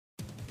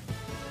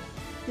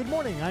Good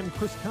morning, I'm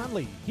Chris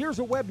Conley. Here's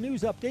a web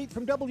news update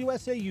from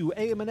WSAU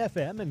AM and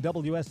FM and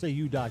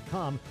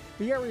WSAU.com.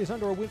 The area is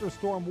under a winter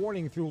storm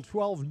warning through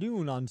 12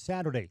 noon on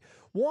Saturday.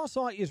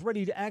 Wausau is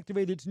ready to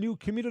activate its new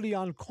Community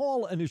on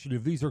Call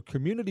initiative. These are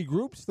community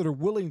groups that are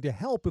willing to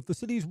help if the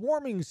city's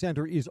warming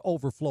center is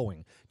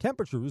overflowing.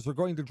 Temperatures are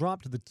going to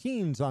drop to the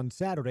teens on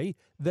Saturday,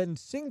 then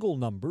single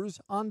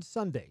numbers on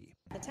Sunday.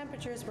 The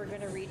temperatures were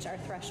going to reach our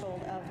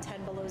threshold of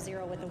 10 below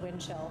zero with the wind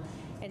chill,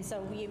 and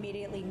so we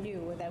immediately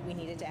knew that we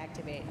needed to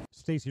activate.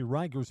 Stacey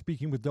Reiger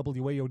speaking with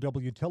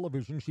WAOW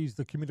Television. She's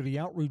the community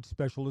outreach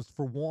specialist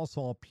for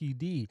Wausau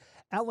PD.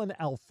 Alan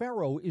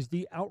Alfaro is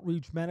the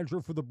outreach manager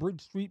for the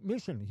Bridge Street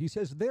Mission. He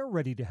says they're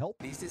ready to help.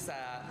 This is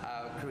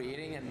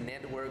creating a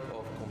network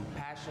of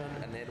compassion,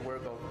 a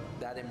network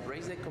that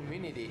embraces the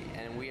community,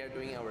 and we are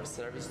doing our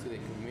service to the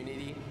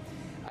community.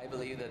 I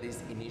believe that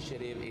this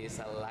initiative is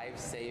a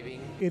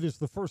life-saving. It is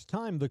the first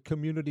time the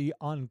Community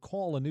on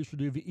Call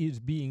initiative is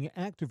being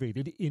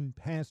activated. In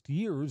past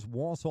years,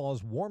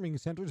 Wausau's warming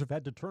centers have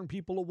had to turn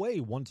people away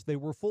once they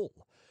were full.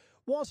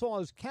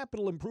 Wausau's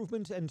Capital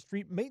Improvements and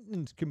Street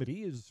Maintenance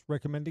Committee is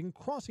recommending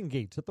crossing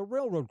gates at the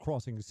railroad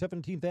crossing,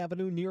 17th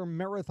Avenue near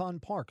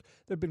Marathon Park.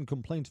 There have been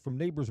complaints from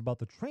neighbors about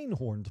the train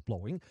horns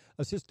blowing.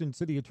 Assistant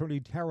City Attorney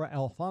Tara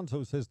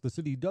Alfonso says the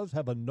city does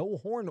have a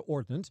no-horn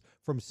ordinance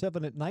from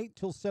 7 at night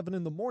till 7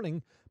 in the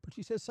morning, but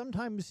she says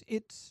sometimes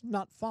it's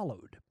not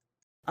followed.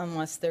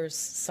 Unless there's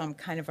some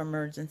kind of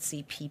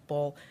emergency,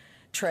 people,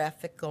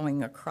 traffic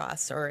going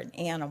across, or an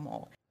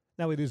animal.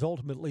 Now, it is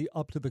ultimately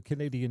up to the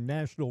Canadian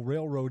National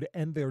Railroad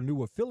and their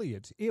new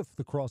affiliates if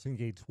the crossing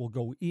gates will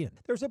go in.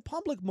 There's a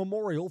public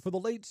memorial for the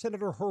late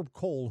Senator Herb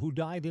Kohl, who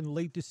died in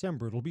late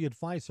December. It'll be at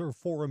Fiserv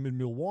Forum in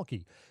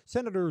Milwaukee.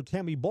 Senator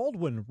Tammy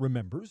Baldwin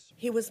remembers.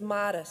 He was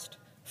modest,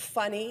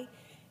 funny,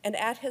 and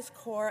at his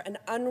core, an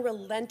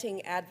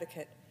unrelenting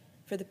advocate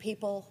for the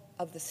people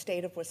of the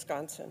state of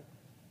Wisconsin.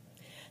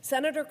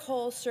 Senator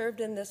Kohl served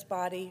in this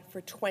body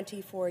for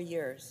 24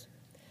 years.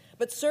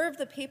 But served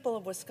the people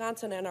of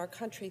Wisconsin and our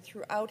country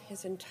throughout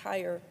his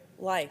entire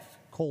life.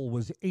 Kohl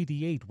was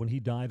 88 when he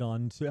died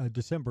on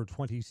December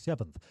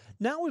 27th.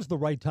 Now is the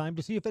right time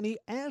to see if any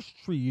ash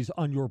trees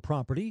on your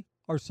property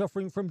are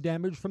suffering from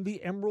damage from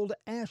the emerald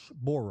ash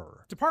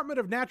borer. Department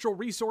of Natural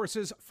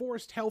Resources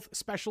Forest Health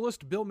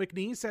Specialist Bill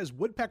McNee says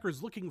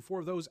woodpeckers looking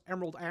for those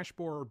emerald ash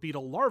borer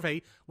beetle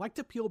larvae like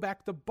to peel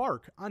back the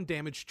bark on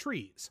damaged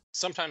trees.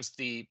 Sometimes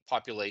the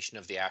population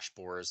of the ash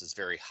borers is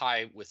very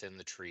high within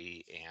the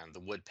tree, and the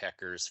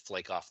woodpeckers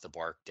flake off the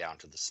bark down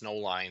to the snow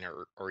line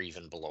or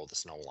even below the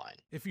snow line.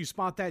 If you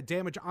spot that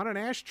damage on an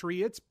ash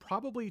tree, it's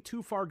probably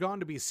too far gone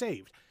to be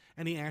saved.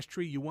 Any ash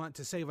tree you want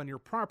to save on your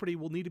property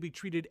will need to be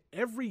treated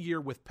every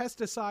year with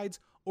pesticides,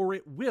 or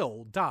it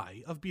will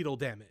die of beetle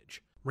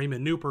damage.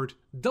 Raymond Newport,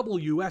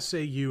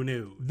 WSAU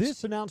News.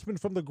 This announcement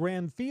from the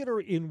Grand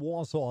Theater in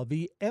Wausau: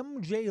 the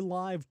MJ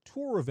Live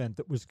tour event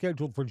that was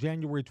scheduled for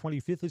January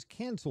 25th is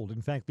canceled.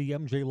 In fact, the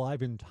MJ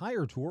Live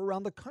entire tour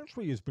around the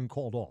country has been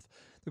called off.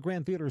 The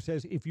Grand Theater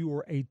says if you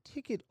are a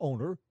ticket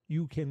owner,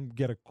 you can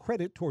get a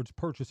credit towards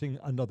purchasing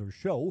another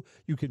show.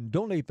 You can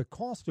donate the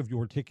cost of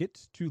your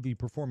tickets to the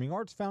Performing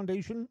Arts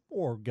Foundation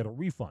or get a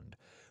refund.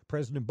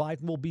 President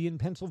Biden will be in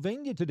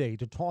Pennsylvania today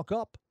to talk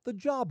up the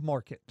job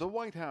market. The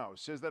White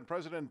House says that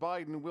President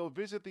Biden will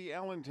visit the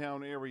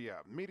Allentown area,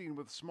 meeting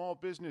with small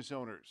business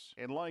owners.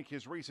 And like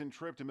his recent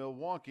trip to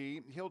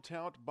Milwaukee, he'll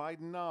tout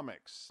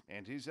Bidenomics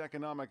and his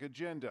economic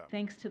agenda.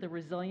 Thanks to the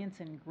resilience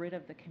and grit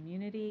of the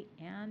community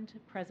and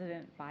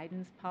President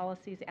Biden's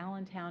policies,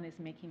 Allentown is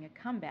making a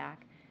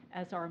comeback,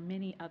 as are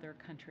many other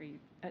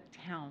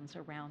towns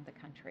around the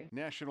country.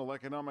 National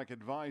Economic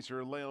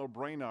Advisor Lael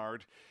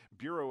Brainard,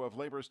 Bureau of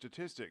Labor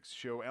Statistics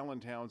show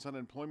Allentown's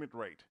unemployment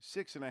rate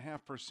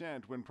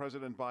 6.5% when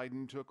President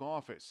Biden took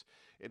office.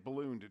 It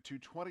ballooned to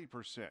 20%,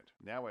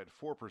 now at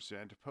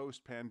 4%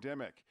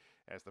 post-pandemic,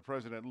 as the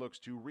president looks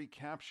to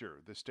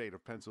recapture the state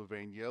of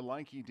Pennsylvania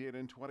like he did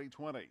in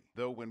 2020,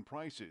 though when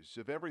prices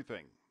of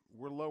everything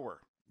were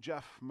lower.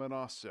 Jeff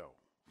Manasso,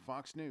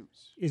 Fox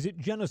News. Is it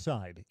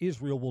genocide?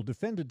 Israel will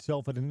defend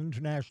itself at an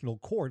international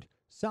court.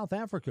 South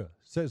Africa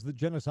says that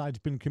genocide's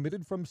been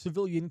committed from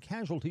civilian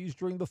casualties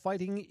during the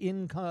fighting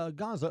in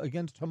Gaza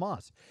against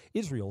Hamas.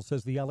 Israel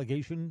says the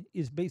allegation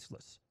is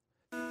baseless.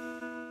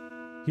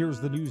 Here's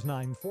the News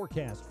 9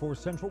 forecast for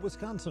central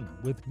Wisconsin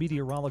with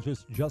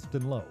meteorologist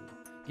Justin Lowe.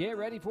 Get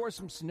ready for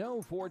some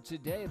snow for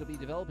today. It'll be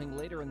developing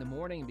later in the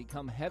morning and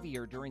become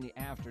heavier during the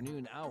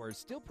afternoon hours.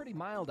 Still pretty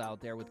mild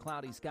out there with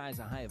cloudy skies,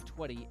 a high of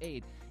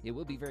 28. It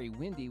will be very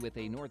windy with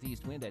a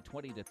northeast wind at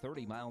 20 to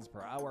 30 miles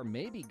per hour,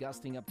 maybe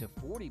gusting up to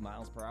 40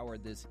 miles per hour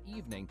this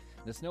evening.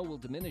 The snow will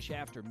diminish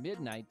after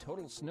midnight.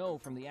 Total snow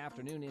from the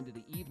afternoon into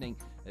the evening,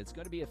 it's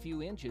going to be a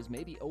few inches,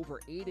 maybe over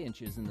 8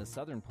 inches in the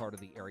southern part of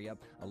the area,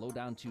 a low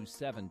down to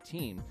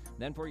 17.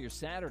 Then for your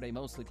Saturday,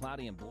 mostly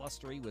cloudy and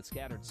blustery with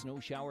scattered snow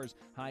showers,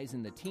 highs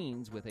in the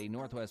teens with a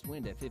northwest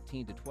wind at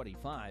 15 to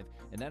 25.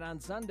 And then on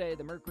Sunday,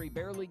 the mercury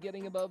barely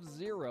getting above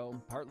zero,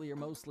 partly or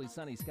mostly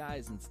sunny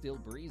skies and still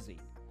breezy.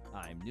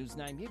 I'm News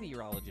 9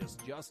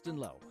 meteorologist Justin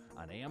Lowe.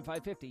 on AM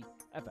 550,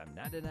 FM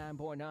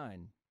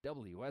 99.9,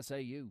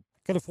 WSAU.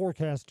 Get a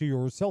forecast to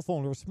your cell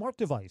phone or smart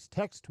device.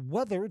 Text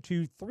weather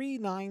to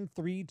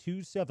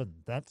 39327.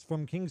 That's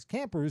from King's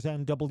Campers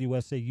and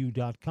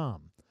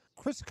WSAU.com.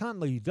 Chris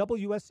Conley,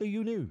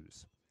 WSAU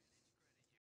News.